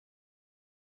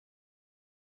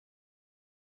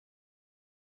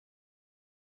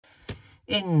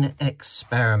In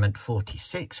experiment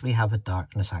 46, we have a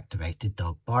darkness activated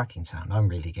dog barking sound. I'm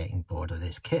really getting bored of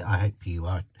this kit. I hope you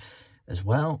are as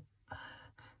well.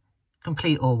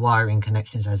 Complete all wiring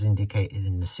connections as indicated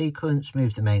in the sequence.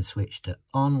 Move the main switch to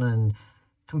on and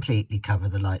completely cover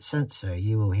the light sensor.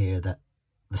 You will hear the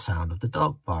sound of the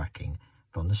dog barking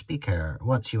from the speaker.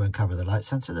 Once you uncover the light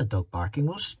sensor, the dog barking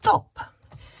will stop.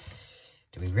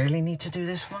 Do we really need to do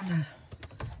this one?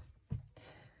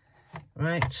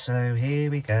 Right, so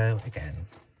here we go again.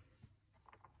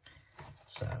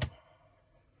 So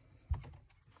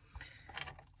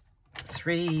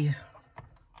 3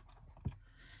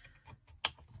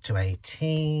 to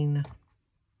 18,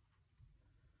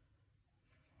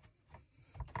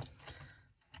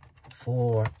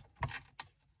 4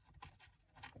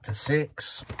 to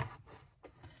 6,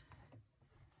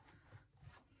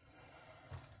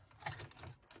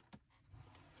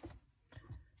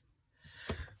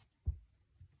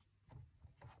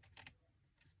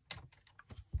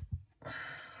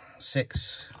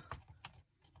 6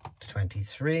 to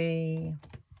 23,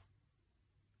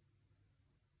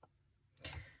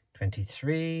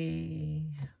 23,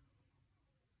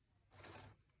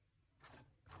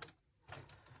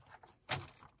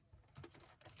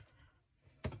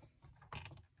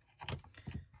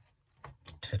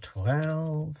 to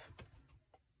 12,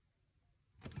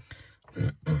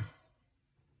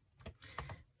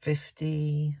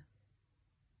 50,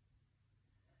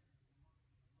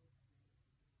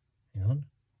 hang on,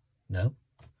 no,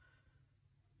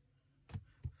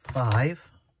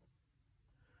 5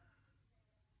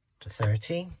 to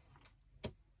 30,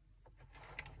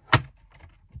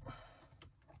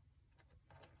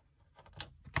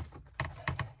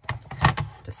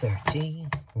 to 30,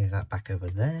 move that back over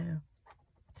there,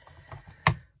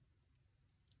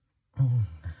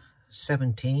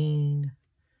 17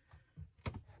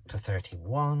 to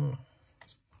 31,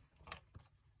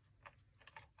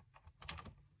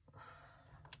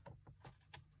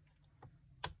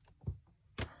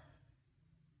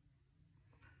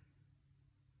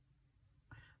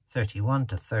 31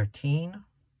 to 13.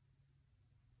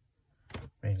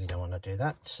 Really don't want to do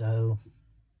that, so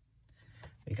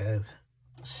we go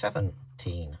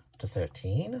 17 to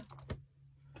 13.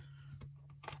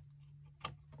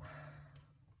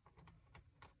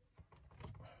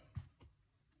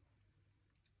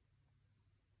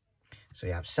 So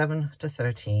we have 7 to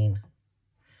 13,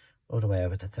 all the way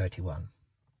over to 31.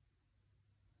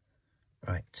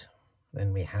 Right,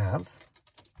 then we have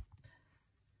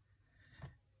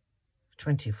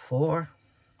 24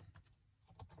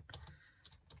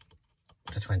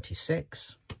 to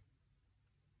 26,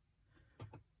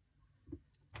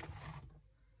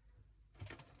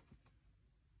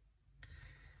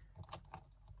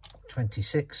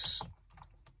 26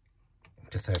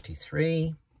 to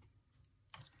 33,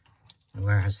 and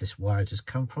where has this wire just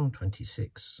come from?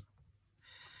 26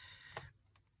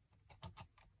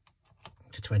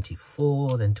 to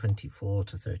 24, then 24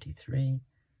 to 33,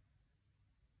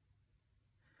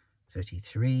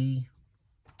 33,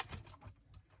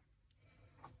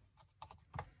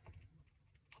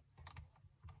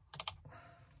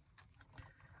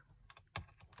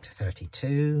 to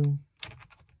 32,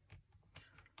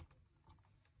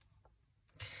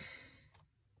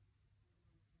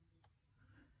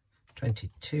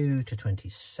 22 to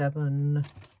 27,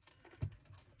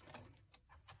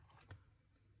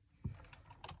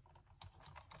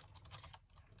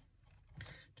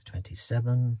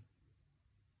 27,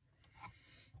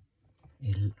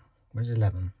 where's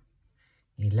 11?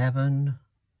 11,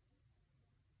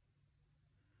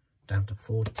 down to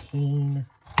 14,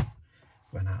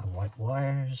 run out of white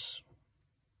wires,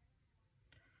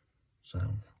 so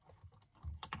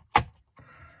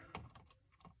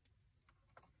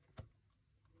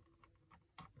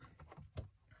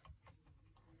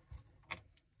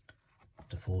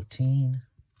to 14,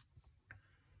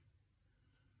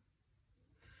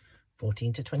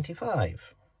 14 to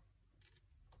 25.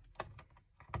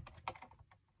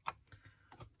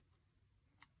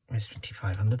 Where's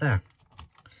 25 under there?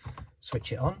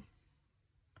 Switch it on.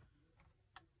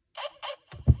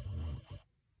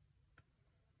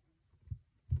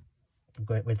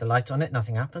 Go with the light on it,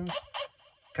 nothing happens.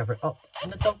 Cover it up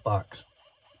and the dog barks.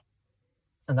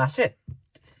 And that's it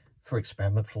for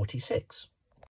experiment 46.